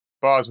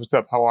Boz, what's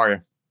up? How are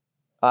you?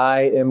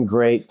 I am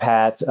great,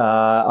 Pat.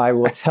 I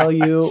will tell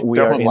you, we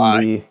are Don't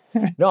lie.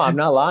 No, I'm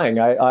not lying.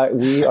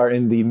 We are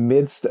in the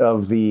midst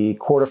of the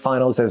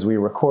quarterfinals as we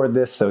record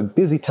this. So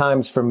busy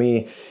times for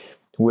me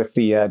with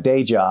the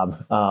day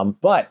job.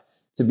 But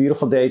it's a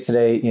beautiful day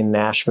today in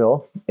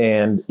Nashville,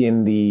 and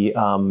in the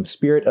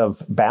spirit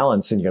of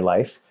balance in your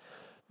life,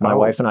 my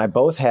wife and I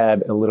both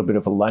had a little bit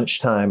of a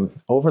lunchtime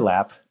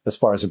overlap as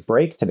far as a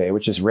break today,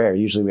 which is rare.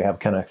 Usually we have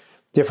kind of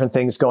different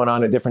things going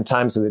on at different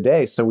times of the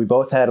day. So we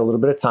both had a little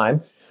bit of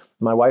time.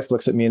 My wife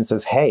looks at me and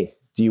says, "Hey,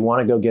 do you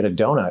want to go get a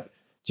donut? Do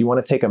you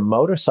want to take a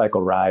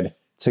motorcycle ride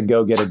to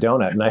go get a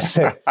donut?" And I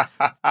said,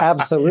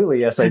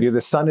 "Absolutely. Yes, I do.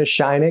 The sun is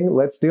shining.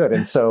 Let's do it."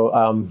 And so,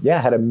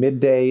 had a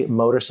midday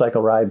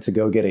motorcycle ride to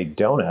go get a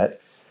donut.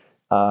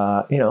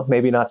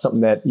 Maybe not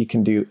something that you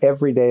can do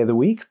every day of the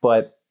week,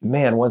 but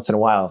man, once in a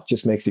while, it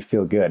just makes you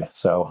feel good.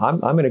 So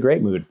I'm in a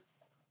great mood.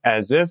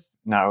 As if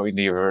now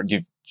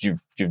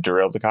you've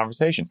derailed the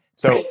conversation.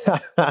 So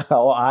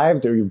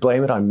you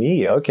blame it on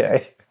me.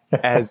 Okay.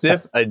 As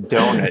if a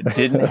donut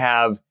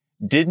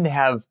didn't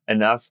have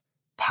enough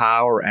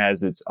power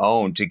as its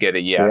own to get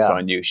a yes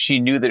on you. She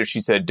knew that if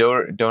she said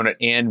donut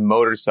and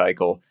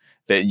motorcycle,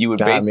 that you would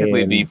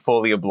basically be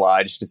fully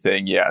obliged to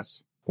saying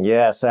yes.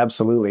 Yes,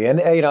 absolutely. And,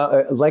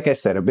 like I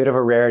said, a bit of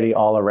a rarity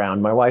all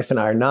around. My wife and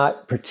I are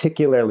not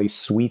particularly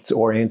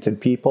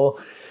sweets-oriented people.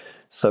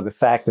 So the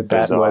fact that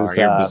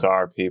You're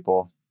bizarre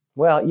people.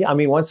 Well, yeah, I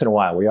mean, once in a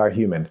while, we are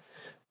human.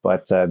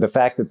 But the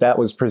fact that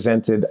was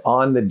presented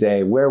on the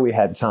day where we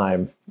had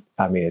time,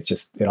 I mean,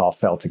 it all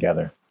fell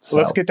together. So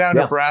let's get down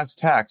to brass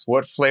tacks.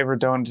 What flavor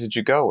donut did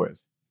you go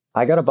with?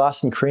 I got a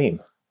Boston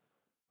cream.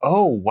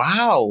 Oh,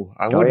 wow.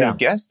 I wouldn't have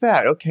guessed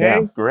that.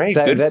 Okay, great.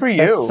 Good for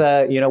you.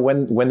 That's,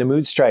 when the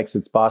mood strikes,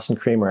 it's Boston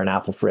cream or an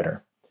apple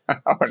fritter.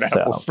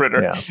 Apple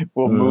fritter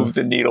will move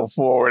the needle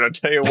forward. I'll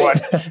tell you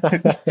what.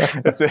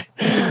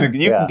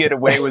 You can get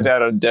away with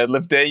that on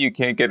deadlift day. You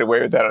can't get away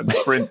with that on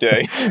sprint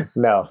day.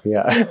 No,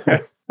 yeah.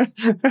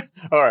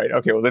 All right.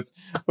 Okay. Well,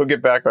 we'll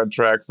get back on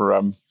track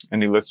for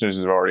any listeners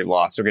who've already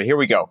lost. Okay, here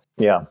we go.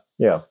 Yeah.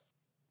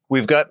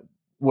 We've got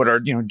what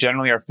are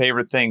generally our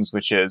favorite things,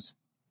 which is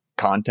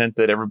content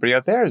that everybody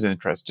out there is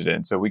interested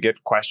in. So we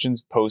get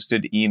questions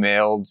posted,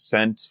 emailed,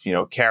 sent,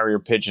 carrier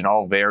pigeon,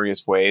 all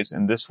various ways.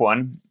 And this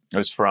one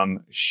was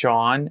from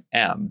Sean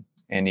M.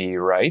 And he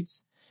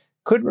writes,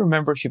 "Couldn't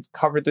remember if you've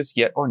covered this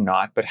yet or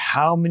not, but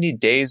how many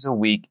days a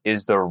week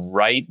is the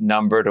right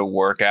number to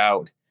work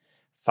out?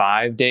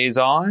 5 days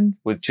on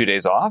with 2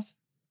 days off?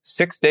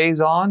 6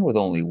 days on with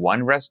only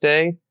one rest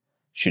day?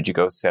 Should you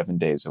go 7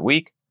 days a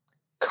week?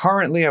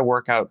 Currently, I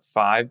work out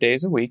 5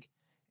 days a week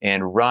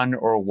and run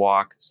or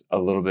walk a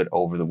little bit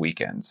over the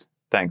weekends.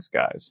 Thanks,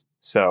 guys."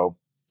 So,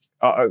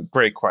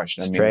 great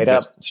question. Straight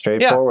up,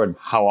 straightforward.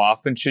 How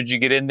often should you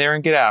get in there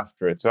and get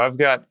after it? So I've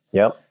got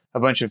a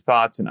bunch of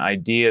thoughts and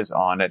ideas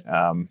on it.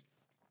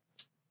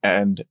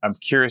 And I'm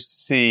curious to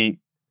see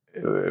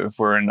if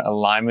we're in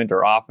alignment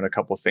or off in a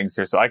couple of things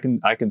here. So I can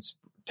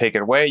take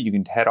it away. You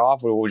can head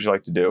off. What would you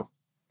like to do?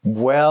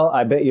 Well,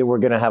 I bet you we're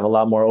going to have a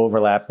lot more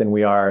overlap than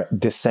we are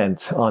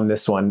dissent on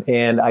this one.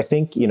 And I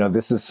think,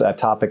 this is a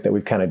topic that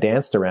we've kind of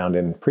danced around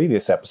in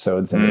previous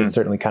episodes, and it's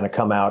certainly kind of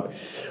come out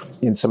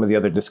in some of the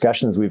other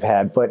discussions we've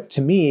had. But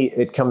to me,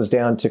 it comes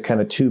down to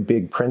kind of two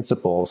big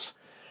principles,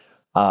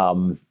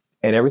 and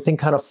everything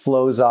kind of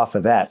flows off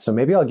of that. So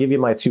maybe I'll give you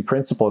my two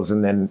principles,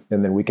 and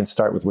then we can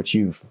start with what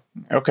you've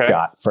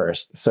got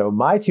first. So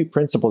my two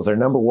principles are,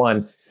 number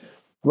one,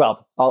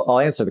 well, I'll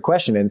answer the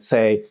question and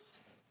say,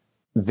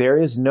 there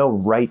is no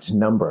right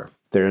number.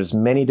 There's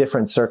many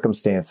different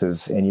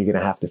circumstances, and you're going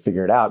to have to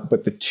figure it out.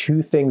 But the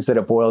two things that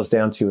it boils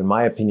down to, in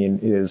my opinion,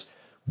 is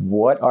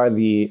what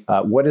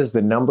is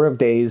the number of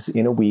days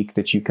in a week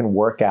that you can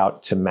work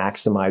out to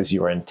maximize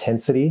your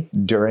intensity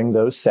during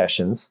those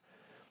sessions?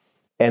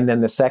 And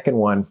then the second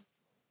one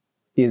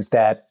is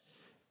that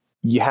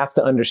you have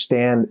to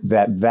understand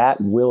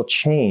that will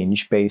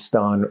change based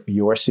on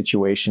your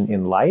situation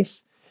in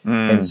life.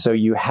 And so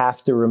you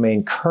have to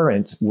remain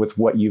current with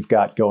what you've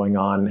got going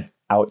on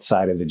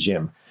outside of the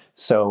gym.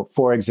 So,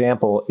 for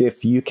example,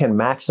 if you can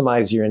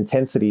maximize your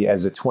intensity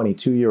as a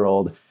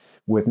 22-year-old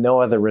with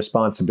no other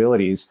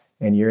responsibilities,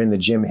 and you're in the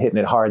gym hitting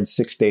it hard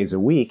 6 days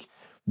a week,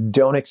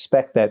 don't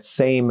expect that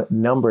same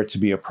number to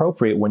be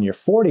appropriate when you're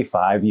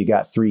 45, you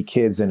got 3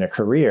 kids and a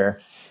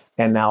career,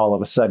 and now all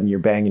of a sudden you're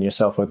banging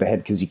yourself over the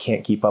head because you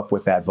can't keep up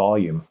with that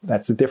volume.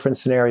 That's a different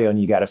scenario,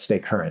 and you got to stay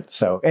current.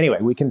 So anyway,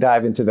 we can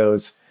dive into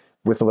those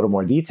with a little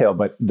more detail,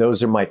 but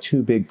those are my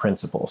two big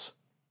principles.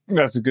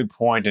 That's a good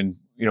point. And,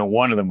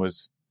 one of them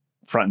was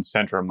front and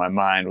center in my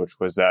mind, which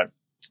was that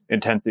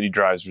intensity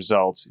drives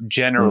results,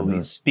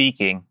 generally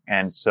speaking.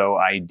 And so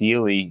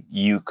ideally,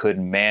 you could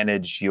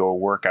manage your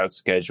workout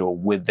schedule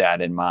with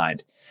that in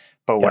mind.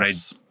 But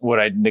what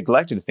I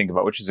neglected to think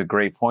about, which is a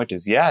great point,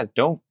 is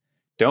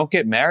don't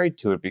get married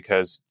to it,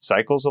 because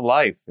cycles of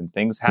life and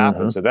things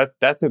happen. So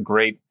that's a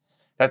great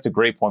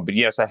point. But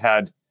yes,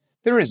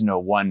 there is no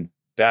one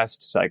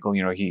best cycle.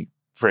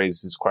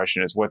 phrase this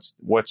question as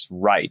what's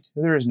right.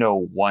 There is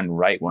no one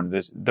right one.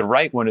 The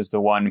right one is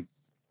the one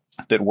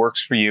that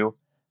works for you,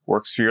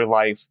 works for your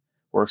life,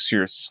 works for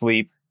your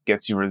sleep,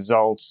 gets you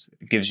results,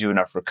 gives you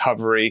enough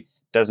recovery,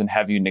 doesn't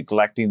have you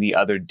neglecting the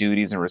other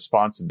duties and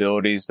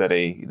responsibilities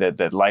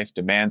that life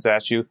demands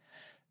at you.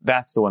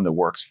 That's the one that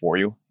works for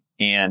you.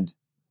 And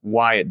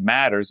why it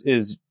matters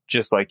is,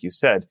 just like you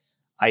said,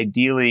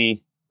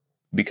 ideally,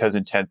 because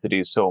intensity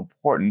is so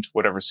important,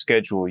 whatever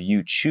schedule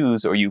you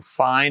choose or you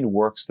find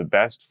works the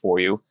best for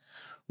you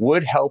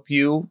would help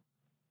you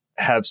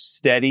have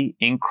steady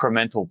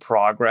incremental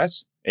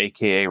progress,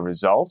 aka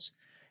results,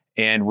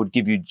 and would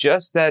give you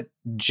just that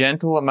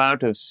gentle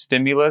amount of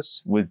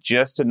stimulus with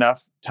just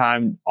enough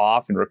time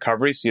off and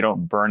recovery so you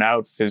don't burn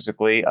out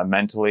physically,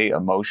 mentally,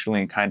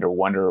 emotionally, and kind of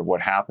wonder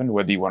what happened,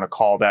 whether you want to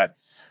call that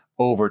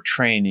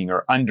overtraining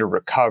or under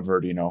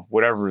recovered,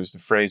 whatever is the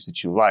phrase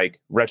that you like.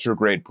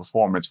 Retrograde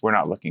performance, we're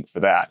not looking for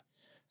that.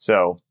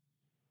 So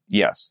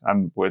yes,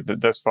 I'm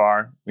with thus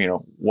far,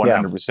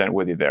 100%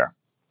 with you there.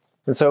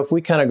 And so if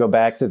we kind of go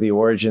back to the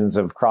origins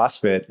of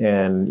CrossFit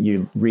and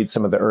you read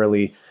some of the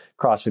early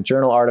CrossFit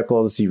Journal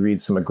articles, you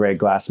read some of Greg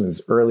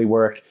Glassman's early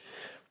work,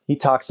 he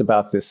talks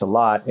about this a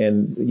lot.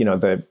 And,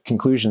 the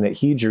conclusion that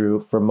he drew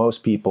for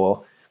most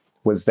people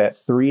was that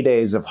 3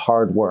 days of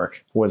hard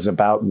work was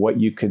about what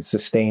you could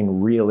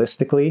sustain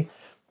realistically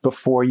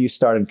before you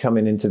started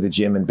coming into the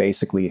gym and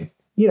basically,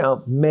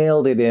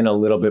 mailed it in a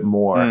little bit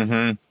more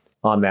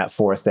on that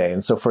fourth day.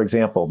 And so, for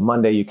example,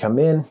 Monday you come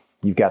in,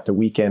 you've got the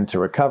weekend to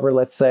recover,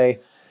 let's say.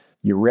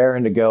 You're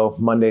raring to go.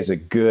 Monday's a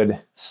good,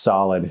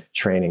 solid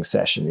training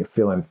session. You're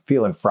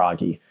feeling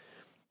froggy.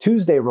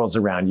 Tuesday rolls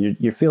around.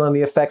 You're feeling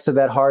the effects of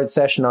that hard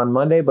session on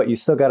Monday, but you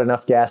still got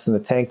enough gas in the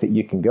tank that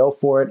you can go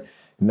for it.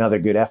 Another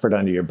good effort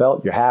under your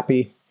belt. You're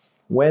happy.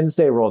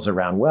 Wednesday rolls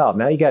around. Well,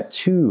 now you got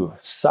 2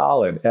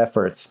 solid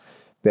efforts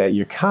that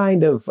you're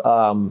kind of,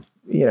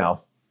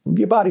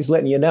 your body's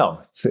letting you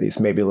know. So it's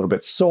maybe a little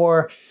bit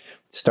sore,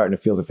 starting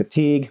to feel the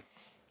fatigue.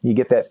 You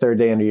get that third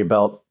day under your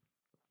belt.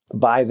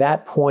 By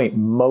that point,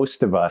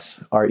 most of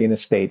us are in a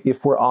state,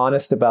 if we're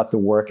honest about the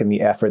work and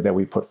the effort that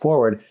we put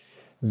forward,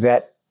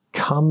 that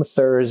come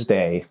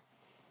Thursday,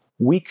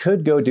 we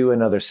could go do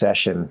another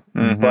session,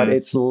 but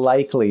it's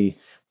likely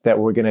that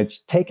we're going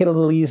to take it a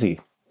little easy.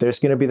 There's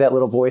going to be that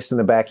little voice in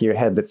the back of your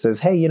head that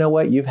says, hey, you know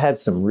what? You've had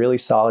some really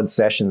solid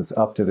sessions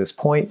up to this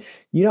point.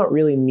 You don't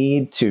really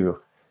need to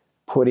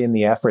put in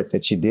the effort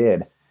that you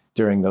did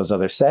during those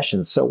other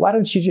sessions. So why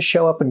don't you just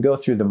show up and go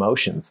through the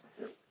motions?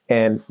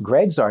 And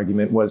Greg's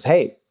argument was,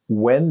 hey,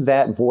 when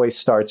that voice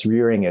starts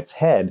rearing its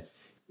head,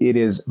 it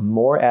is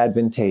more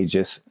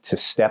advantageous to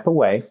step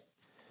away,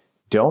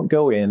 don't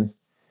go in,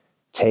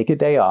 take a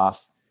day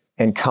off,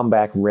 and come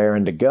back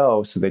raring to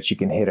go so that you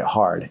can hit it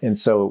hard. And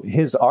so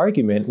his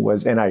argument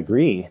was, and I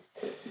agree,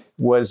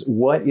 was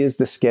what is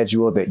the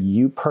schedule that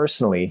you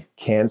personally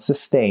can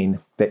sustain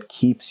that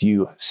keeps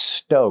you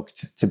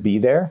stoked to be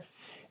there?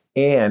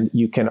 And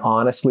you can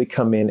honestly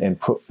come in and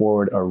put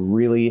forward a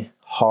really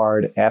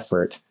hard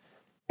effort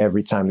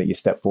every time that you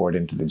step forward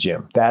into the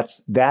gym.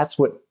 That's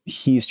what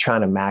he's trying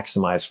to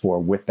maximize for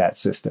with that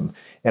system.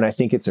 And I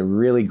think it's a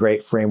really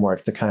great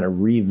framework to kind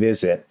of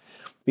revisit,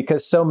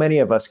 because so many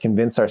of us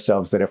convince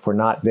ourselves that if we're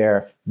not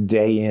there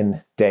day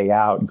in, day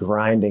out,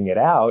 grinding it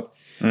out,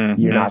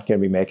 you're not going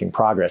to be making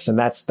progress. And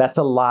that's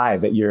a lie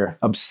that your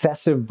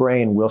obsessive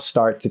brain will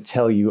start to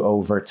tell you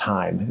over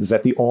time, is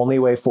that the only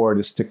way forward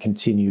is to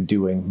continue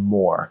doing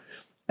more.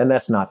 And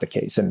that's not the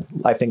case. And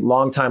I think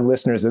longtime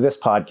listeners of this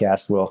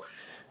podcast will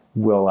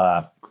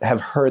have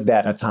heard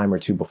that a time or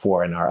two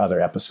before in our other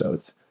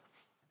episodes.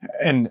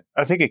 And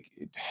I think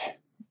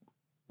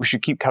we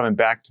should keep coming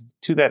back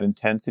to that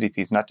intensity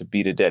piece, not to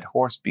beat a dead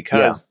horse,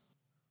 because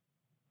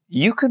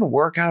you can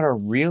work out a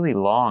really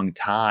long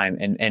time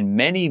and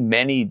many,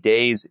 many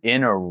days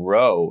in a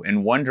row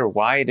and wonder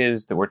why it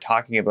is that we're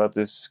talking about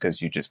this,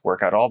 because you just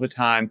work out all the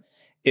time.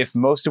 If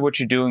most of what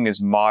you're doing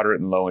is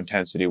moderate and low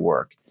intensity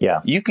work,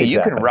 you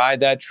can ride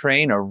that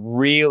train a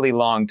really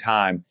long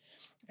time.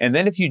 And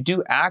then if you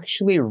do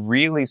actually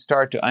really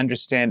start to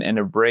understand and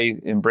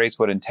embrace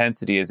what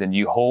intensity is, and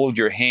you hold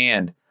your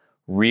hand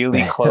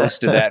really close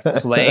to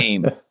that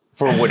flame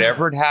for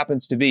whatever it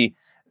happens to be,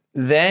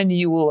 then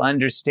you will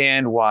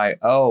understand why,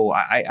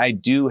 I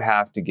do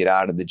have to get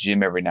out of the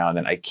gym every now and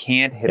then. I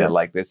can't hit it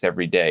like this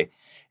every day.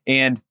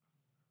 And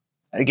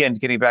again,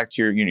 getting back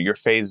to your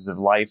phases of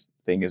life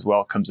thing as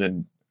well comes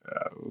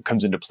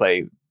into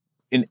play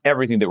in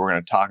everything that we're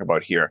going to talk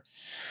about here.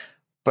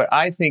 But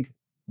I think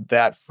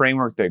that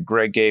framework that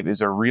Greg gave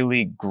is a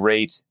really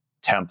great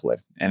template.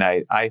 And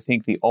I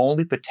think the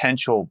only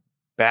potential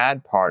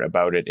bad part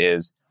about it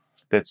is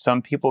that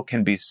some people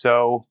can be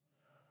so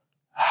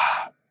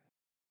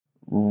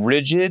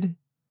rigid,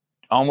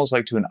 almost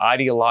like to an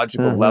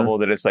ideological level,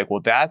 that it's like,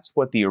 well, that's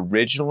what the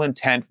original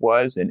intent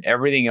was, and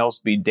everything else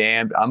be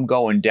damned. I'm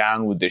going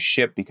down with the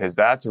ship because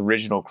that's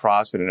original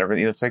CrossFit and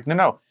everything. It's like,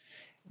 no,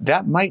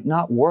 that might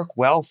not work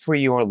well for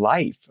your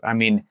life. I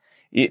mean,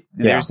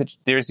 There's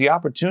the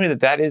opportunity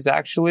that is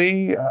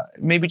actually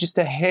maybe just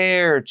a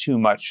hair too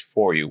much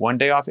for you. One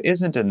day off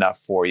isn't enough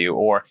for you,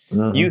 or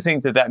you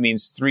think that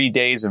means 3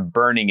 days of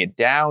burning it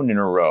down in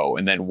a row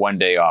and then 1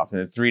 day off, and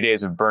then 3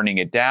 days of burning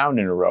it down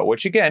in a row,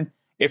 which again,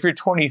 if you're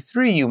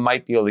 23, you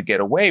might be able to get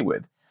away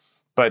with.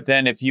 But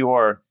then if you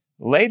are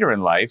later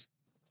in life,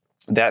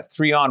 that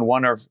 3 on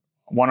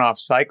 1 off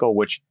cycle,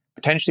 which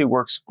potentially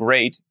works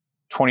great,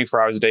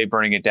 24 hours a day,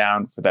 burning it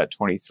down for that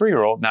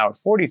 23-year-old, now at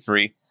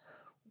 43,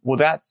 well,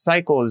 that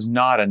cycle is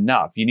not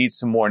enough. You need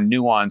some more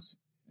nuanced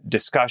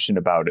discussion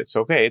about it.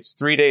 So, okay, it's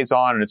 3 days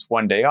on and it's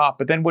 1 day off,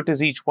 but then what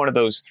does each one of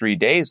those 3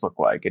 days look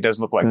like? It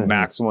doesn't look like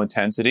maximal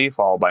intensity,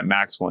 followed by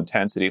maximal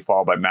intensity,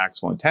 followed by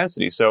maximal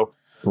intensity. So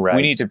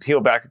we need to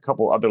peel back a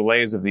couple other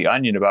layers of the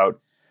onion about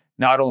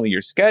not only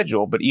your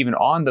schedule, but even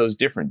on those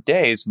different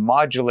days,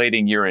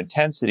 modulating your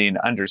intensity and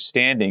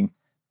understanding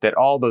that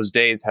all those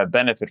days have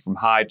benefit from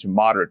high to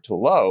moderate to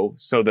low,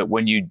 so that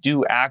when you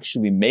do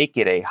actually make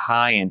it a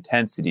high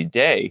intensity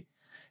day,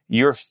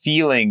 you're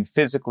feeling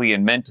physically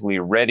and mentally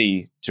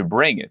ready to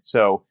bring it.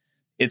 So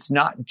it's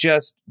not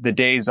just the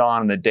days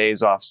on and the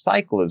days off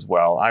cycle as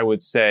well. I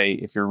would say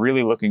if you're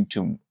really looking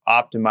to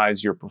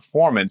optimize your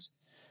performance,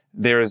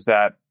 there's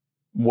that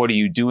what are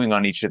you doing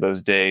on each of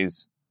those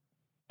days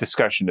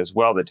discussion as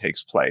well that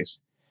takes place.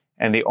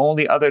 And the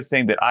only other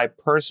thing that I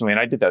personally, and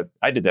I did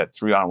that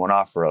 3 on 1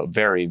 off for a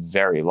very,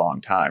 very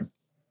long time.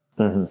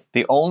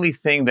 The only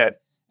thing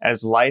that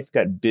as life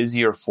got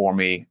busier for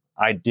me,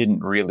 I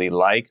didn't really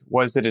like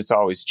was that it's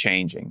always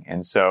changing.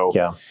 And so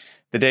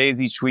the days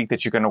each week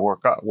that you're going to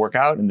work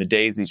out and the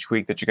days each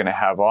week that you're going to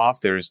have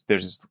off, there's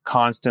this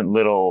constant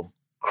little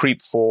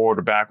creep forward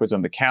or backwards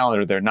on the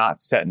calendar. They're not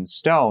set in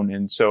stone.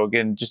 And so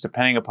again, just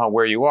depending upon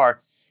where you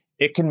are,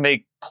 it can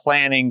make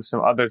planning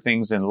some other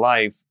things in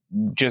life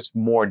just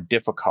more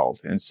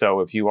difficult. And so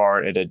if you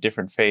are at a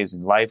different phase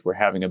in life, we're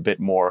having a bit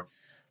more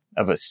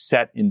of a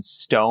set in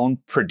stone,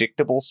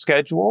 predictable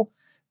schedule.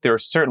 There are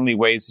certainly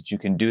ways that you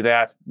can do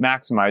that,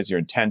 maximize your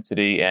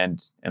intensity, and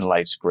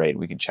life's great.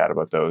 We can chat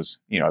about those,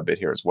 a bit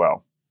here as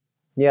well.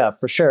 Yeah,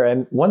 for sure.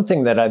 And one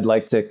thing that I'd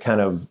like to kind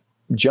of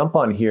jump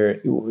on here,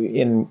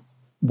 in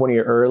one of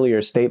your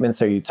earlier statements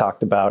there, you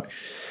talked about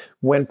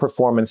when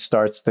performance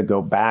starts to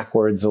go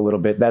backwards a little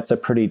bit, that's a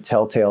pretty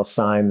telltale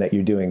sign that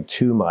you're doing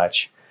too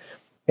much.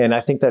 And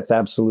I think that's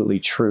absolutely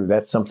true.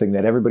 That's something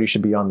that everybody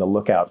should be on the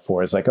lookout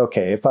for. Is like,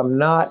 okay, if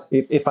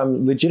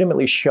I'm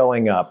legitimately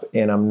showing up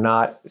and I'm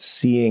not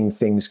seeing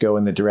things go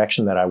in the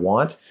direction that I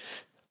want,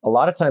 a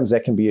lot of times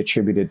that can be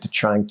attributed to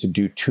trying to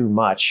do too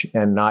much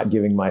and not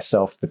giving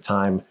myself the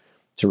time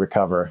to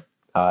recover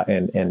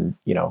and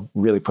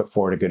really put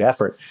forward a good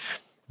effort.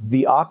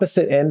 The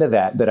opposite end of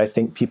that I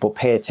think people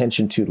pay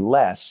attention to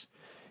less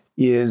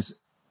is,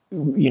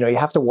 you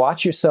have to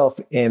watch yourself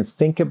and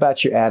think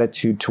about your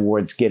attitude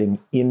towards getting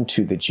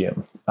into the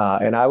gym.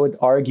 And I would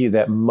argue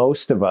that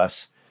most of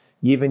us,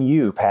 even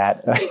you,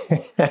 Pat,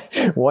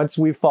 once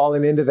we've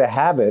fallen into the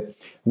habit,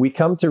 we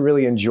come to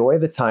really enjoy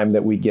the time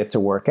that we get to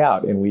work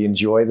out, and we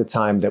enjoy the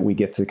time that we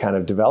get to kind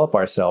of develop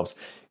ourselves,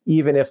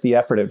 even if the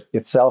effort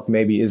itself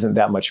maybe isn't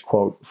that much,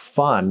 quote,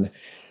 fun.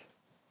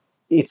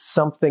 It's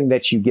something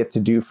that you get to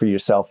do for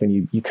yourself,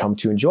 and you come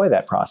to enjoy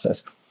that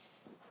process.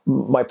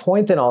 My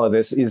point in all of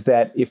this is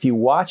that if you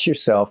watch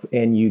yourself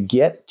and you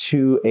get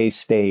to a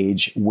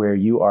stage where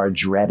you are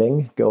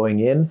dreading going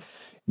in,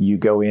 you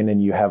go in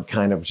and you have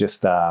kind of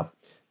just a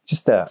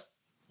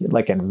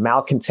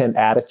malcontent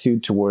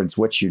attitude towards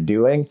what you're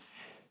doing,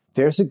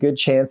 there's a good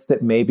chance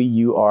that maybe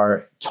you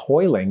are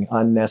toiling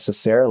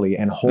unnecessarily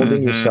and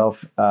holding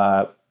yourself,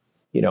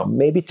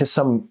 maybe to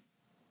some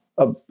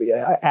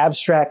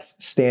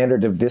abstract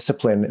standard of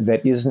discipline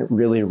that isn't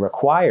really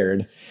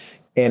required.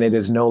 And it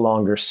is no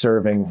longer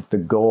serving the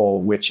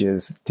goal, which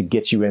is to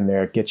get you in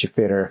there, get you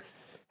fitter,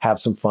 have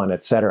some fun,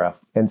 etc.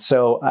 And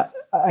so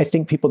I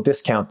think people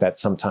discount that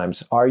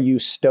sometimes. Are you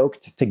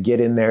stoked to get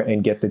in there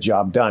and get the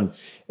job done?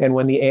 And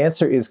when the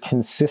answer is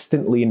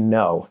consistently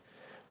no,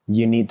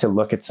 you need to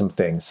look at some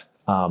things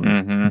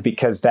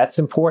because that's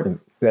important.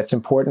 That's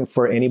important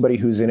for anybody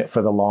who's in it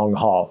for the long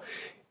haul.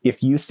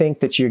 If you think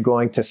that you're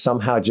going to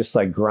somehow just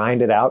like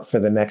grind it out for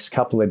the next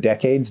couple of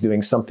decades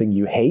doing something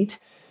you hate,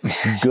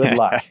 good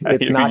luck.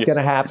 It's not going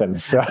to happen.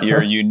 So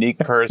you're a unique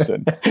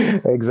person.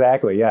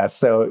 Exactly. Yeah.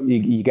 So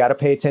you got to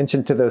pay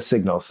attention to those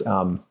signals.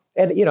 And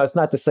it's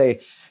not to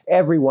say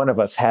every one of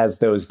us has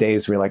those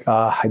days where you're like,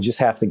 I just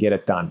have to get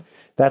it done.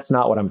 That's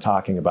not what I'm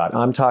talking about.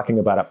 I'm talking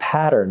about a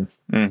pattern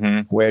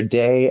where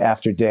day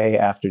after day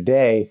after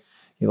day,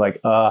 you're like,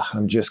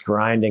 I'm just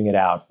grinding it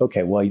out.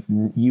 Okay. Well,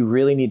 you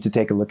really need to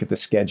take a look at the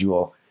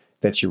schedule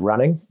that you're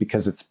running,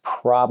 because it's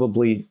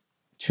probably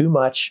too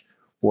much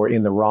or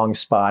in the wrong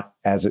spot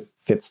as it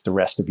fits the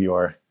rest of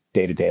your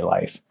day-to-day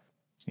life.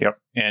 Yep.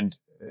 And,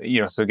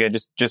 so again,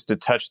 just to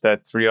touch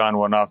that 3 on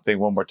 1 off thing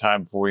one more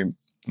time before we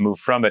move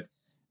from it,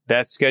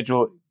 that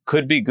schedule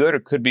could be good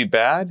or could be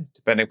bad,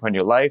 depending upon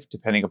your life,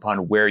 depending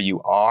upon where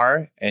you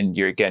are. And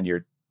you're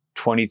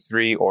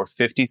 23 or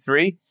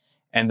 53.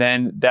 And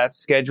then that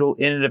schedule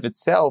in and of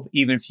itself,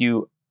 even if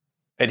you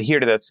adhere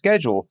to that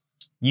schedule,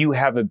 you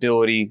have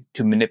ability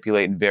to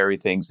manipulate and vary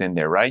things in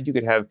there, right? You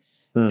could have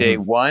day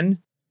 1,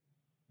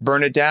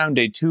 burn it down,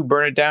 day 2,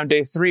 burn it down,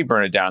 day 3,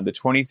 burn it down, the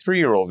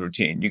 23-year-old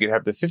routine. You could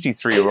have the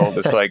 53-year-old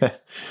that's like,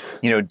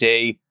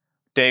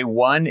 day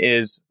 1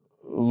 is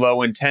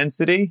low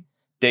intensity,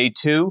 day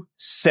 2,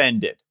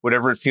 send it,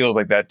 whatever it feels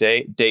like that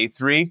day. Day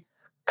 3,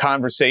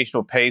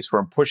 conversational pace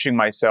where I'm pushing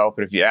myself,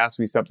 but if you ask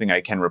me something, I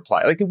can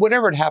reply. Like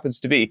whatever it happens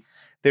to be,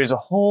 there's a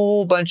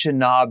whole bunch of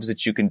knobs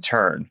that you can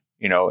turn,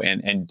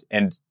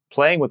 and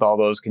playing with all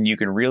those you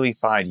can really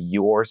find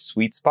your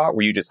sweet spot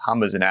where you just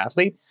hum as an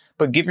athlete,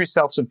 but give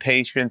yourself some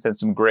patience and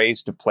some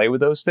grace to play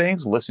with those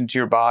things, listen to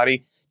your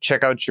body,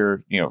 check out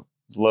your,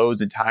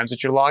 loads and times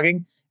that you're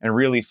logging, and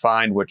really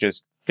find what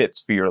just fits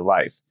for your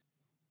life.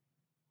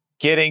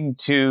 Getting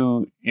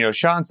to,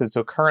 Sean said,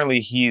 so currently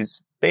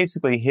he's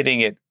basically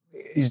hitting it.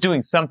 He's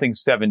doing something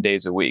 7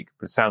 days a week,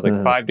 but it sounds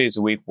like 5 days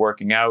a week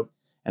working out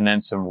and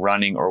then some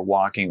running or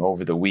walking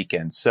over the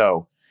weekend.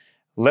 So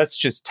let's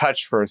just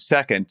touch for a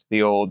second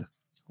the old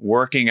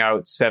working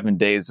out 7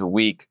 days a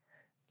week.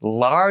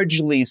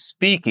 Largely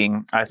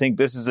speaking, I think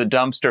this is a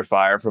dumpster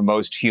fire for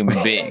most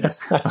human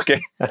beings. Okay.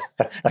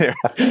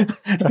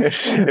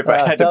 If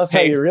I had tell to us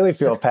how you really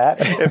feel, Pat.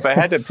 If I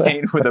had to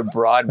paint with a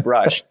broad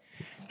brush.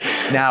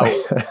 Now,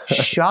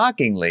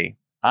 shockingly,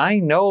 I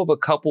know of a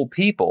couple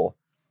people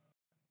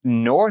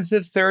north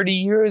of 30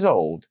 years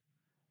old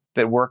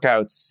that work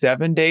out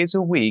 7 days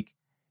a week.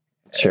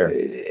 Sure.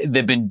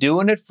 They've been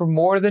doing it for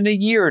more than a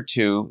year or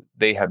two.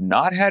 They have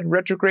not had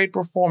retrograde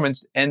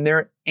performance, and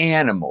they're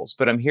animals.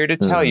 But I'm here to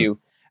tell you,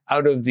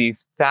 out of the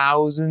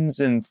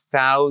thousands and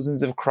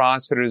thousands of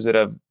CrossFitters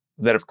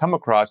that have come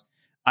across,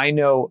 I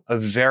know a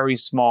very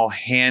small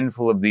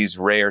handful of these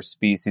rare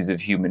species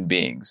of human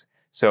beings.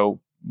 So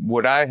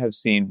what I have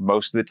seen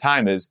most of the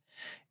time is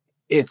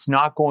it's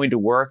not going to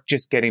work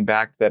just getting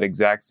back to that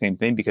exact same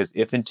thing, because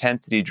if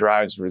intensity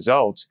drives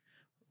results,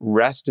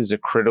 rest is a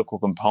critical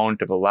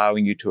component of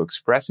allowing you to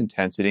express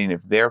intensity. And if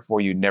therefore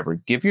you never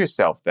give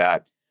yourself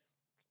that,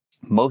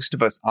 most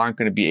of us aren't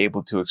going to be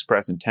able to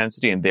express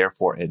intensity and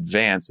therefore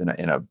advance in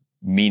a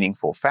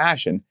meaningful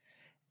fashion.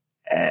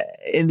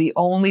 And the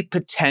only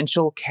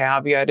potential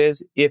caveat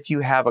is if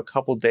you have a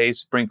couple days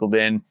sprinkled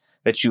in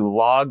that you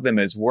log them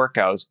as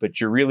workouts,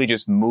 but you're really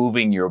just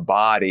moving your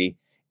body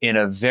in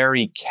a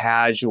very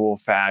casual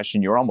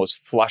fashion. You're almost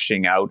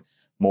flushing out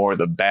more of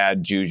the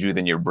bad juju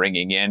than you're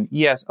bringing in.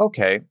 Yes,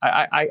 okay,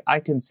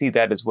 I can see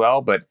that as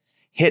well, but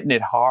hitting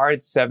it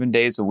hard 7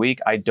 days a week,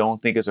 I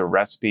don't think is a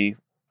recipe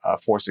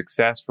for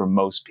success for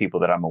most people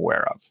that I'm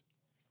aware of.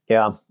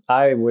 Yeah,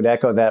 I would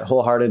echo that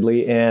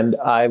wholeheartedly. And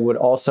I would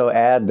also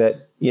add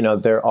that,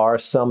 there are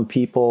some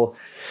people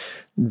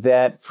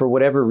that for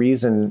whatever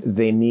reason,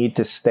 they need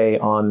to stay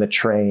on the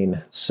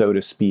train, so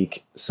to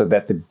speak, so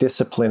that the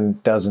discipline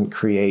doesn't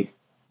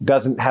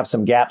have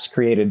some gaps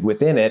created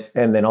within it.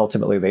 And then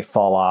ultimately they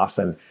fall off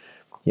and,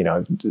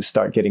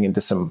 start getting into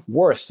some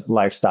worse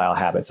lifestyle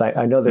habits.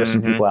 I know there's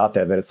some people out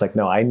there that it's like,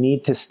 no, I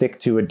need to stick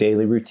to a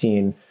daily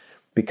routine,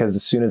 because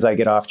as soon as I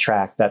get off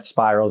track, that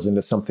spirals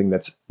into something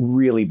that's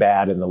really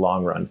bad in the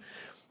long run.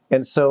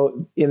 And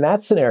so in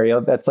that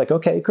scenario, that's like,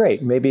 okay,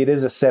 great. Maybe it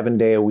is a 7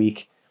 day a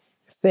week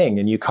thing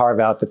and you carve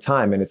out the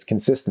time and it's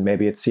consistent.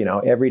 Maybe it's,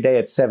 every day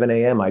at 7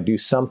 a.m. I do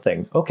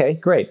something. Okay,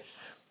 great.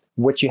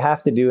 What you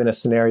have to do in a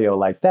scenario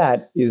like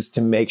that is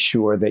to make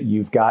sure that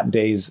you've got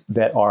days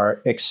that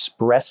are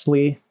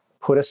expressly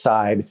put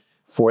aside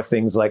for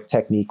things like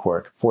technique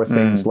work, for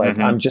things like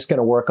I'm just going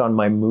to work on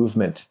my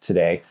movement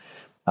today.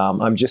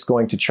 I'm just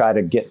going to try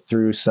to get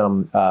through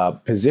some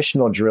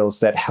positional drills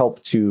that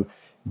help to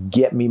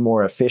get me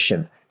more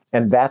efficient.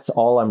 And that's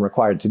all I'm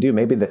required to do.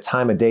 Maybe the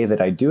time of day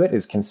that I do it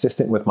is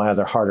consistent with my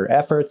other harder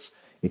efforts.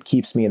 It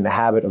keeps me in the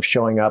habit of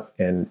showing up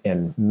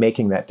and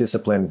making that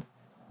discipline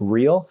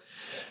real.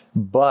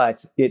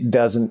 But it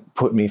doesn't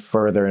put me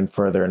further and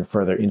further and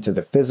further into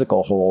the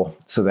physical hole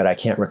so that I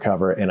can't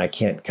recover and I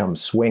can't come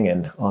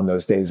swinging on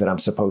those days that I'm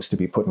supposed to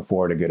be putting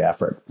forward a good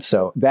effort.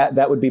 So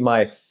that would be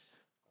my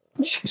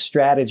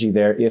strategy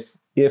there.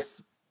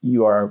 If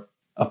you are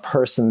a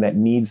person that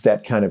needs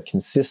that kind of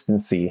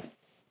consistency,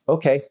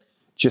 okay,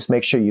 just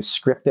make sure you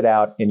script it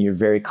out and you're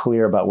very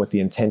clear about what the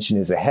intention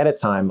is ahead of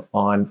time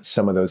on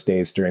some of those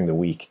days during the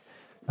week.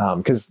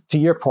 Because to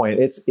your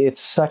point,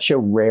 it's such a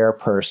rare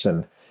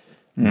person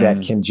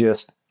that can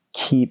just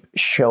keep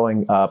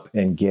showing up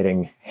and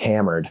getting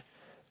hammered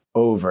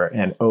over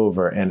and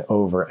over and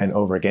over and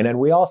over again. And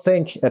we all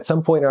think at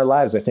some point in our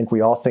lives, I think we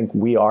all think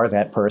we are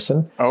that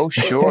person. Oh,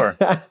 sure.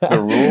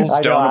 The rules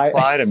don't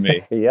apply to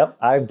me. Yep.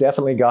 I've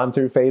definitely gone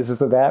through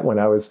phases of that when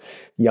I was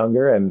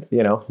younger and,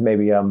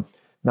 maybe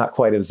not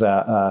quite as,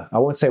 I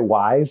won't say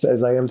wise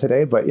as I am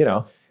today, but,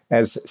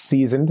 as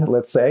seasoned,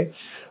 let's say.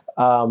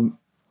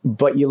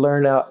 But you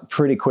learn out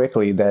pretty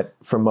quickly that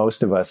for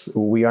most of us,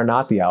 we are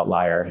not the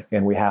outlier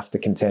and we have to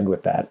contend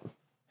with that.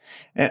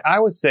 And I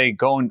would say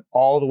going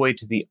all the way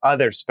to the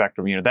other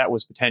spectrum, that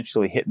was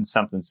potentially hitting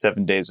something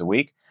 7 days a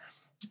week.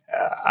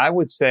 I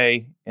would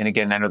say, and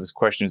again, I know this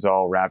question is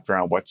all wrapped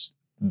around what's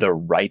the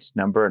right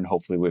number. And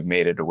hopefully we've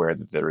made it aware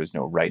that there is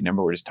no right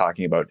number. We're just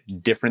talking about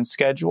different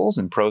schedules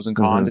and pros and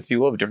cons, if you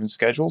will, of different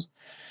schedules.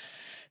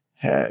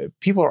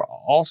 People are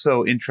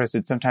also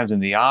interested sometimes in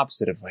the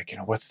opposite of like,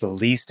 what's the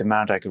least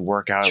amount I could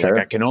work out? Sure.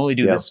 Like I can only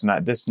do this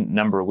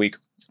number a week.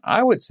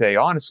 I would say,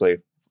 honestly,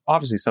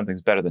 obviously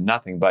something's better than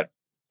nothing, but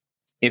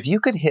if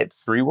you could hit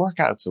 3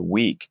 workouts a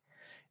week,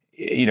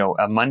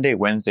 a Monday,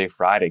 Wednesday,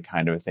 Friday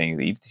kind of a thing,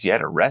 if you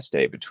had a rest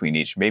day between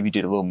each, maybe you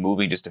did a little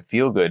moving just to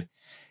feel good,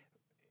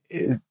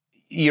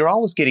 you're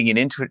always getting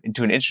into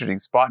an interesting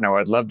spot now.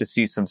 I'd love to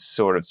see some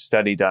sort of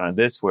study done on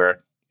this,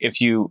 where if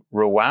you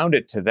rewound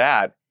it to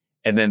that,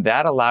 and then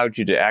that allowed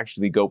you to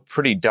actually go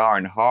pretty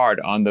darn hard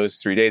on those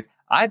 3 days,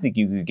 I think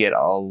you could get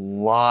a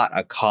lot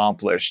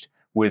accomplished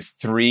with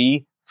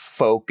 3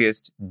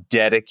 focused,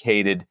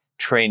 dedicated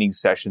training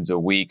sessions a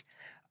week.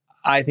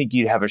 I think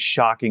you'd have a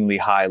shockingly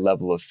high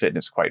level of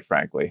fitness, quite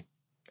frankly.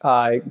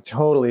 I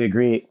totally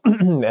agree.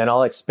 And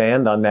I'll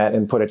expand on that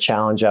and put a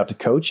challenge out to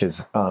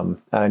coaches.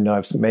 I know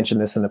I've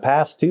mentioned this in the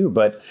past too,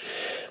 but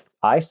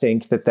I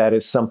think that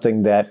is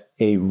something that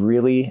a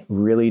really,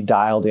 really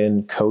dialed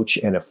in coach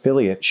and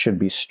affiliate should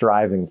be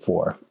striving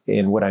for.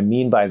 And what I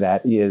mean by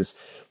that is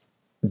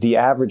the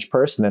average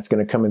person that's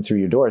going to come in through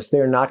your doors,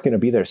 they're not going to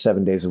be there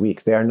 7 days a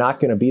week. They're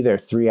not going to be there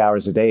 3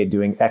 hours a day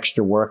doing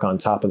extra work on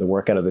top of the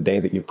workout of the day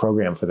that you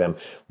programmed for them,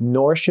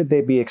 nor should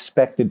they be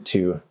expected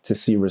to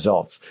see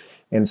results.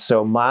 And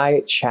so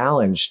my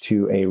challenge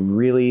to a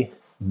really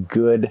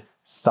good,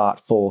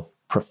 thoughtful,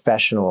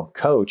 professional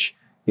coach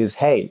is,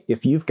 hey,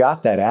 if you've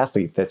got that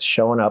athlete that's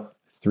showing up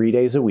 3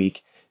 days a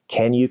week,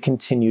 can you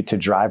continue to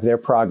drive their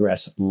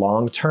progress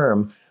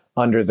long-term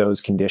under those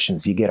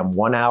conditions? You get them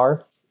 1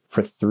 hour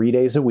for 3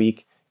 days a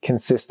week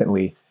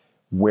consistently.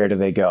 Where do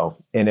they go?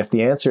 And if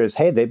the answer is,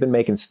 hey, they've been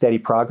making steady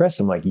progress,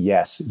 I'm like,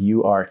 yes,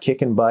 you are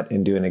kicking butt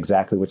and doing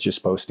exactly what you're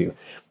supposed to.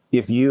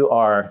 If you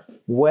are,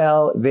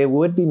 well, they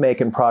would be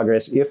making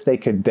progress if they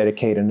could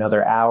dedicate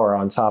another hour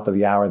on top of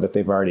the hour that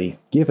they've already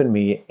given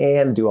me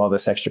and do all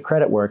this extra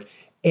credit work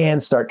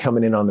and start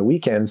coming in on the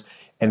weekends.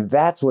 And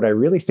that's what I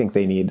really think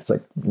they need. It's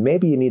like,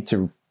 maybe you need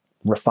to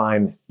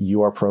refine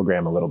your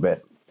program a little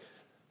bit.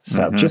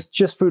 So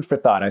just food for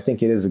thought. I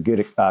think it is a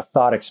good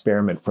thought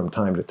experiment from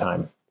time to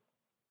time.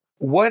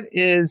 What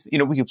is,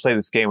 we can play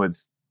this game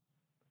with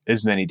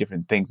as many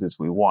different things as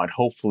we want.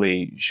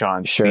 Hopefully,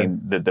 Sean's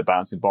seen the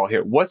bouncing ball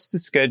here. What's the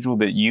schedule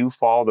that you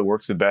follow that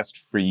works the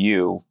best for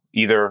you,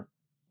 either,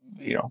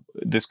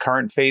 this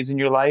current phase in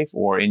your life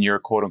or in your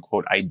quote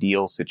unquote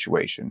ideal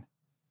situation?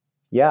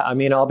 Yeah, I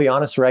mean, I'll be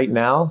honest right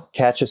now,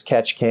 catch as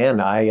catch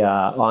can.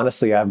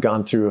 Honestly, I've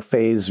gone through a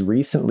phase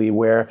recently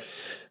where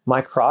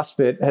my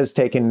CrossFit has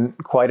taken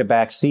quite a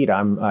back seat.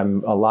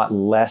 I'm a lot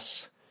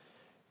less,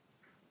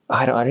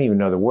 I don't even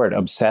know the word,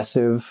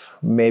 obsessive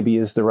maybe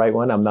is the right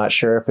one. I'm not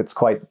sure if it's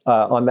quite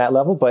on that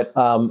level, but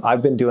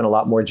I've been doing a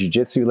lot more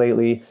jiu-jitsu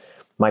lately.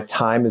 My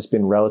time has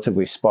been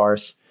relatively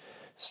sparse.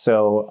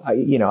 So,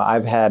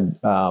 I've had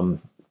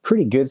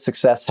pretty good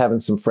success having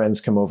some friends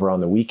come over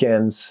on the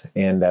weekends,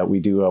 and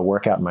we do a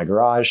workout in my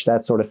garage,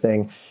 that sort of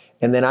thing.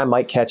 And then I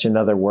might catch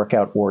another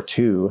workout or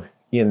two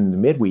in the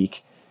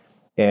midweek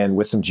and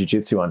with some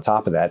jiu-jitsu on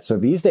top of that. So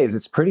these days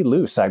it's pretty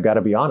loose. I've got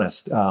to be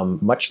honest,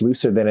 much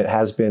looser than it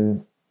has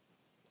been,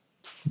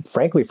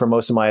 frankly, for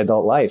most of my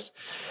adult life.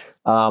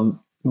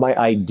 My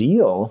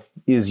ideal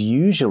is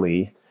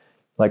usually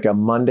like a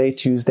Monday,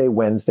 Tuesday,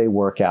 Wednesday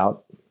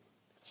workout.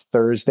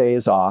 Thursday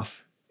is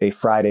off, a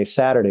Friday,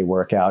 Saturday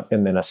workout,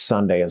 and then a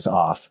Sunday is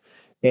off.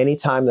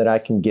 Anytime that I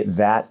can get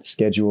that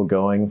schedule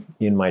going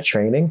in my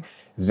training,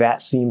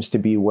 that seems to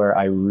be where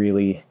I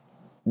really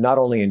not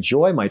only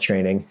enjoy my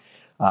training,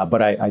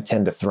 but I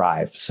tend to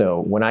thrive. So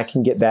when I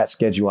can get that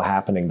schedule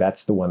happening,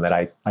 that's the one that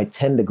I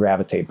tend to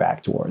gravitate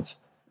back towards.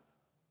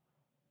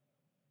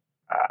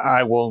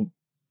 I will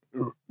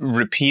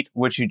repeat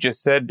what you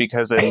just said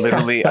because I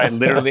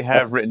literally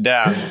have written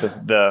down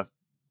the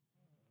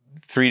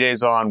 3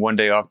 days on, 1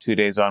 day off, 2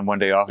 days on, 1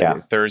 day off,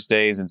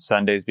 Thursdays and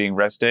Sundays being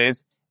rest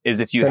days. Is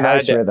if you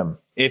had to,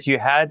 if you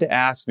had to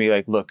ask me,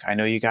 like, look, I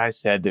know you guys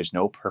said there's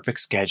no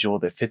perfect schedule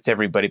that fits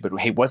everybody, but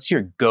hey, what's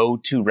your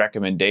go-to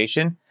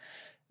recommendation?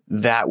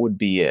 That would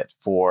be it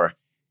for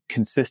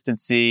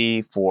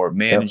consistency, for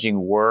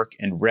managing work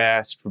and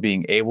rest, for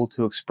being able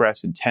to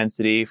express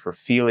intensity, for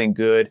feeling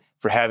good,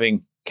 for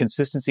having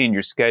consistency in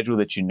your schedule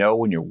that you know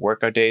when your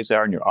workout days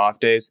are and your off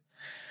days.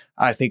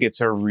 I think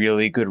it's a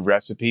really good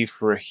recipe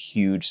for a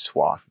huge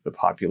swath of the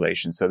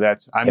population. So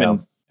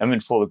I'm in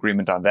full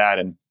agreement on that.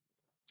 And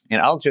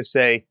I'll just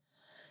say,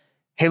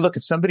 hey, look,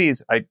 if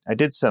I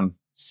did some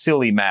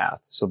silly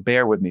math, so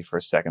bear with me for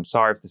a second. I'm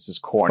sorry if this is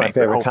corny. It's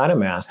my favorite kind of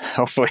math.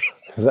 Hopefully.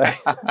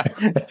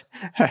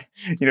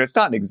 It's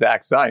not an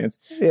exact science.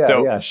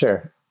 Yeah,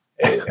 sure.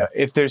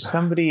 If there's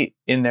somebody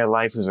in their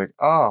life who's like,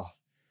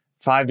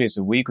 5 days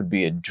a week would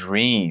be a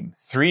dream.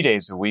 3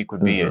 days a week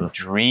would be a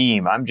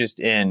dream. I'm just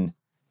in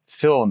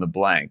fill in the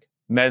blank,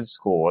 med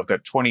school. I've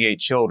got 28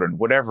 children,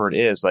 whatever it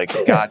is, like,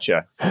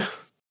 gotcha.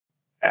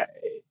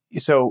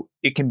 So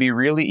it can be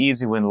really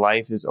easy when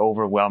life is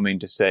overwhelming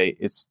to say,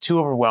 it's too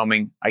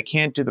overwhelming. I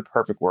can't do the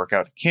perfect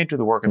workout. I can't do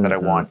the workout that I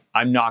want.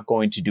 I'm not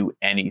going to do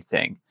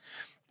anything.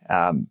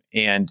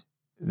 And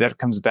that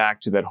comes back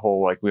to that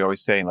whole, like we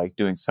always say, like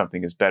doing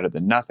something is better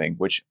than nothing,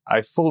 which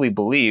I fully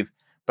believe.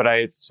 But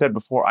I've said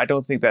before, I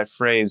don't think that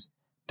phrase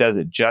does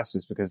it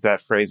justice, because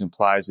that phrase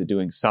implies that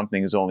doing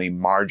something is only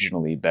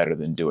marginally better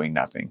than doing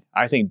nothing.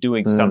 I think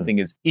doing something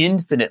is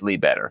infinitely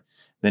better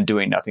than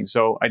doing nothing.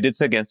 So I did,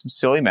 again, some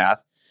silly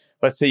math.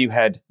 Let's say you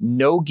had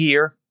no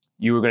gear.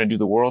 You were going to do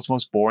the world's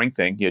most boring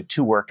thing. You had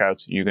 2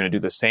 workouts. You're going to do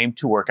the same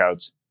 2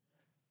 workouts,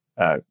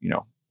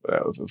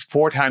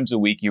 4 times a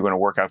week. You're going to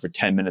work out for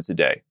 10 minutes a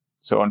day.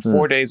 So on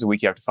 4 days a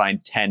week, you have to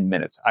find 10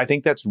 minutes. I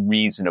think that's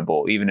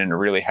reasonable, even in a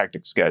really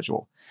hectic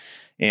schedule.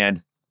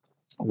 And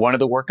one of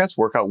the workouts,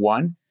 workout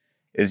 1,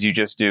 is you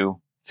just do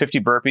 50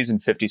 burpees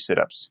and 50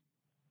 sit-ups.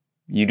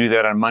 You do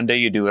that on Monday.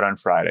 You do it on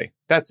Friday.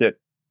 That's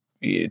it.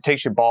 It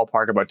takes your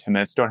ballpark about 10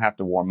 minutes. Don't have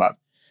to warm up.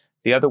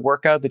 The other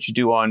workout that you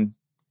do on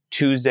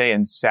Tuesday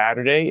and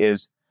Saturday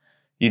is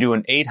you do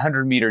an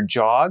 800-meter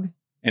jog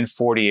and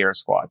 40 air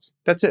squats.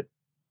 That's it.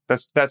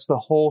 That's the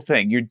whole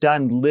thing. You're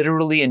done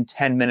literally in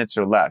 10 minutes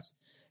or less.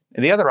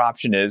 And the other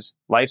option is,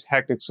 life's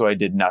hectic, so I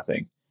did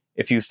nothing.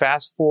 If you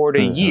fast forward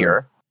a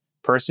year,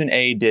 person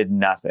A did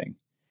nothing.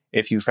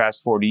 If you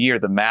fast forward a year,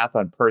 the math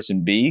on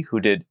person B, who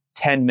did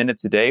 10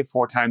 minutes a day,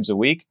 4 times a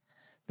week,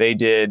 they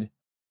did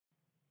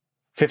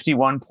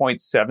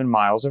 51.7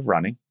 miles of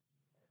running,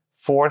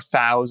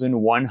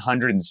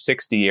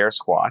 4,160 air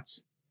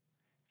squats,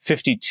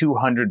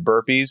 5,200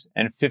 burpees,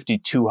 and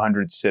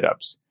 5,200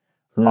 sit-ups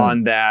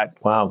on that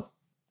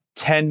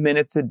 10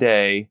 minutes a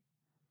day,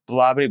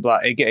 blah, blah, blah.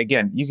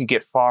 Again, you could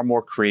get far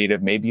more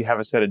creative. Maybe you have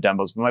a set of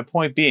dumbbells. But my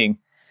point being,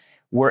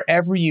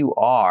 wherever you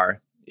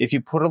are, if you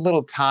put a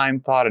little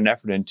time, thought, and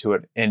effort into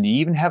it, and you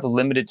even have a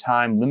limited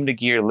time, limited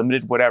gear,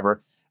 limited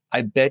whatever,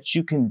 I bet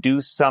you can do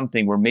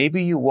something where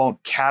maybe you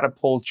won't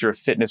catapult your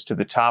fitness to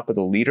the top of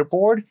the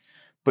leaderboard,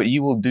 but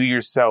you will do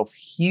yourself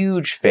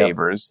huge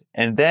favors.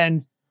 And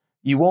then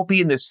you won't be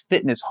in this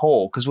fitness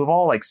hole, because we've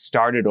all like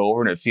started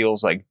over and it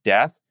feels like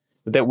death.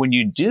 But that when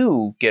you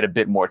do get a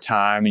bit more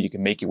time and you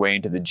can make your way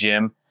into the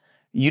gym,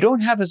 you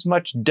don't have as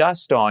much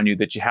dust on you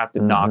that you have to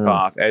knock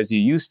off as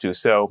you used to.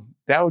 So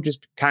that would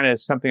just kind of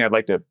something I'd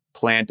like to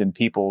plant in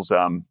people's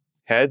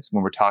heads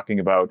when we're talking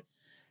about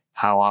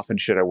how often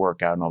should I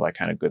work out and all that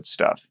kind of good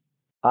stuff.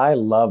 I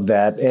love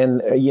that.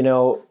 And,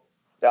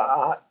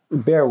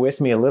 bear with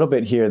me a little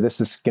bit here.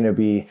 This is going to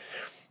be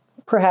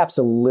perhaps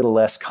a little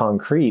less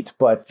concrete,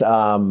 but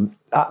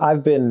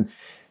I've been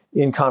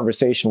in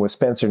conversation with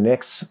Spencer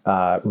Nix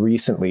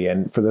recently.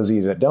 And for those of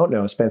you that don't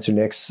know, Spencer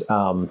Nix,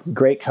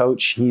 great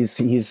coach.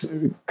 He's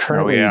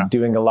currently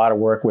doing a lot of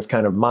work with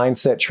kind of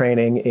mindset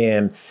training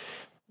and,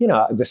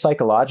 the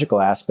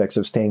psychological aspects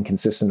of staying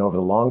consistent over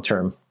the long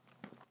term.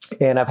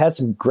 And I've had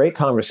some great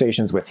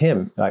conversations with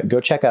him.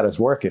 Go check out his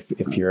work if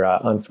you're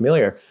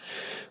unfamiliar.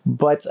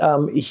 But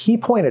he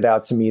pointed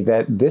out to me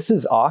that this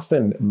is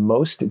often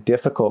most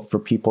difficult for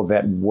people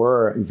that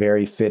were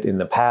very fit in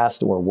the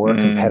past or were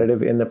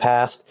competitive in the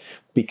past,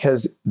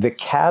 because the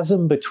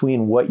chasm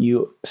between what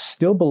you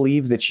still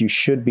believe that you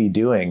should be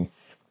doing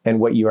and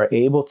what you are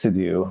able to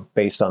do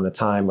based on the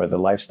time or the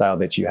lifestyle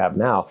that you have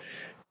now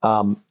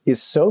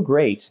is so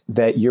great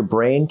that your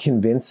brain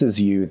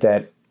convinces you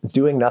that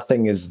doing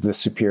nothing is the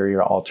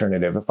superior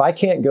alternative. If I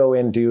can't go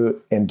in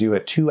do a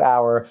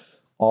 2-hour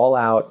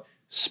all-out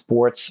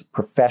sports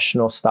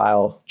professional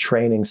style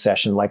training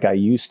session like I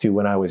used to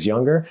when I was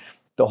younger,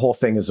 the whole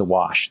thing is a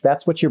wash.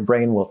 That's what your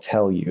brain will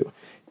tell you,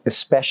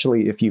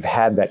 especially if you've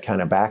had that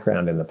kind of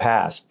background in the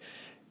past.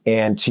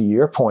 And to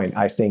your point,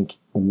 I think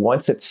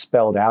once it's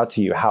spelled out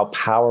to you how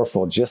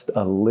powerful just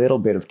a little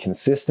bit of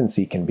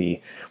consistency can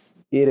be,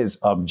 it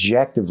is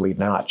objectively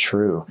not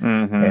true.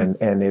 And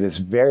it is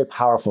very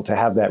powerful to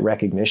have that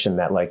recognition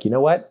that, like, you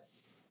know what?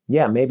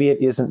 Yeah, maybe it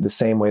isn't the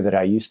same way that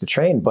I used to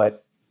train,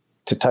 but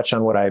to touch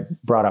on what I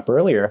brought up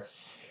earlier,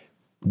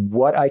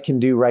 what I can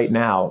do right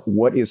now,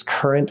 what is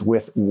current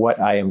with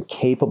what I am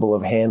capable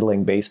of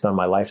handling based on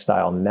my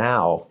lifestyle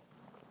now,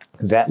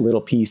 that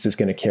little piece is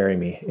going to carry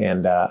me.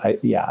 And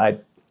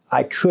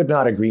I could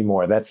not agree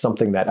more. That's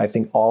something that I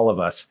think all of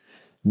us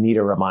need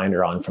a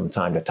reminder on from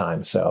time to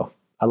time. So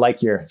I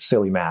like your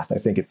silly math. I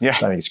think it's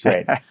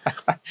great.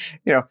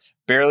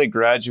 Barely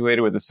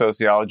graduated with a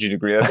sociology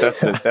degree.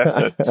 That's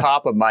the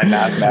top of my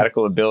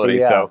mathematical ability.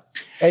 Yeah. So,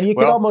 and you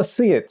can almost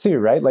see it too,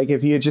 right? Like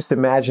if you just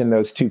imagine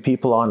those two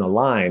people on a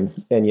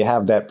line and you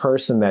have that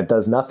person that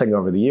does nothing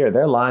over the year,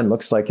 their line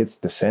looks like it's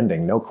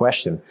descending, no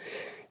question.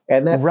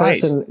 And that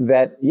person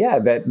that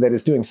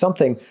is doing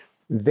something,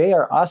 they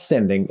are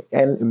ascending,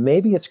 and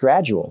maybe it's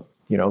gradual.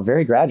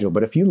 Very gradual.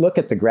 But if you look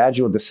at the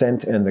gradual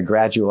descent and the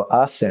gradual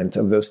ascent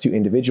of those two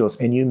individuals,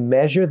 and you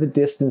measure the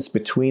distance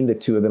between the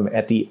two of them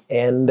at the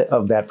end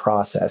of that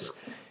process,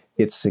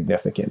 it's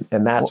significant.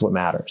 And that's what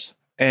matters.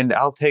 And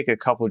I'll take a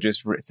couple,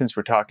 just since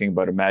we're talking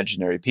about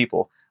imaginary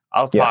people.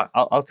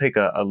 I'll take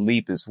a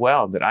leap as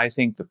well, that I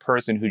think the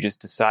person who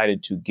just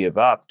decided to give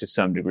up to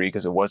some degree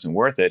because it wasn't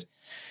worth it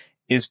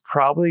is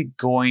probably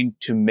going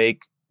to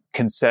make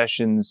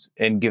concessions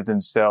and give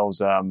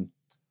themselves a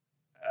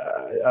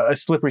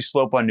slippery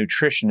slope on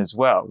nutrition as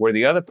well, where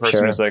the other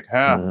person is like,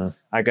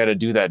 I got to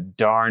do that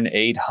darn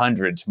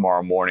 800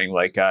 tomorrow morning.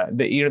 Like,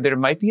 there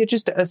might be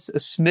just a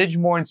smidge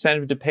more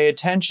incentive to pay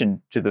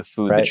attention to the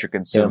food that you're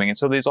consuming. And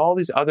so there's all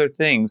these other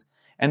things.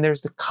 And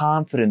there's the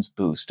confidence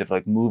boost of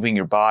like moving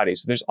your body.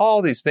 So there's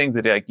all these things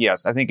that like,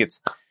 yes, I think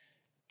it's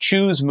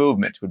choose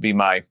movement would be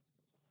my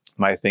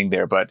thing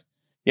there. But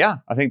yeah,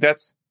 I think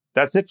that's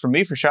it for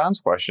me for Sean's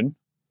question.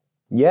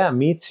 Yeah,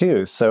 me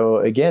too. So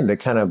again, to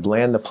kind of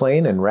land the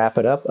plane and wrap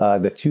it up,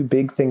 the two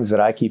big things that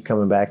I keep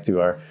coming back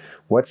to are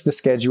what's the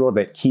schedule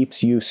that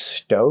keeps you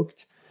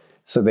stoked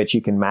so that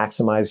you can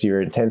maximize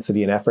your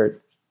intensity and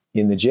effort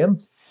in the gym?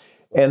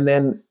 And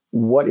then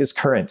what is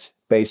current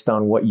based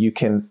on what you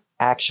can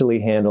actually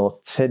handle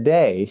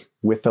today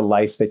with the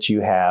life that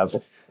you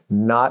have,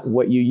 not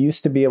what you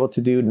used to be able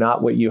to do,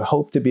 not what you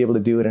hope to be able to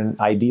do in an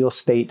ideal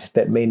state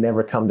that may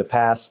never come to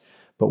pass,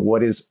 but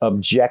what is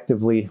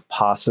objectively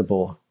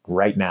possible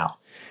right now.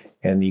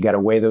 And you got to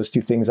weigh those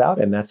two things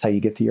out, and that's how you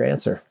get to your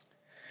answer.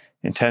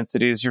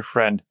 Intensity is your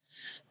friend.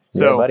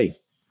 So, yeah, buddy.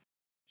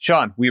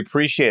 Sean, we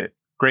appreciate it.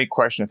 Great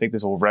question. I think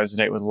this will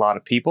resonate with a lot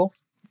of people.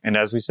 And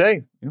as we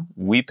say,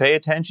 we pay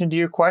attention to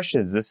your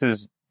questions. This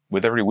is,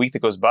 with every week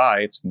that goes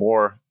by, it's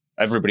more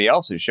everybody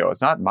else's show.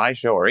 It's not my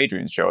show or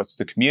Adrian's show. It's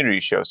the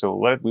community show. So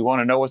we want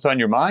to know what's on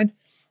your mind.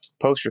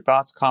 Post your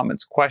thoughts,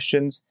 comments,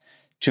 questions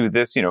to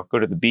this. Go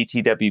to the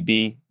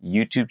BTWB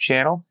YouTube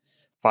channel,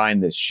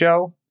 find this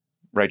show,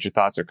 write your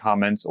thoughts or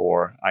comments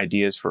or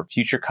ideas for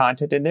future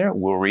content in there.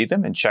 We'll read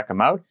them and check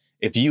them out.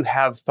 If you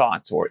have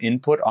thoughts or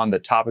input on the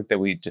topic that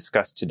we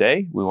discussed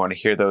today, we want to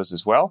hear those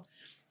as well.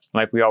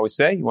 Like we always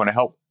say, you want to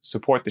help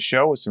support the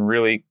show with some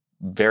really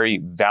very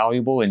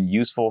valuable and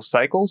useful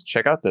cycles.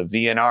 Check out the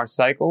VNR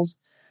cycles.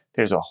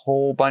 There's a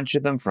whole bunch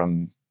of them,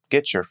 from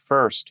get your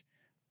first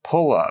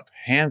pull-up,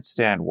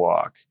 handstand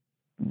walk,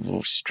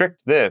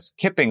 strict this,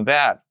 kipping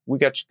that. We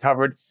got you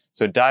covered.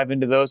 So dive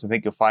into those. I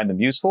think you'll find them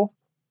useful.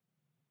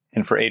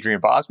 And for Adrian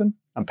Bosman,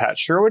 I'm Pat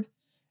Sherwood,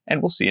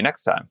 and we'll see you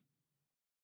next time.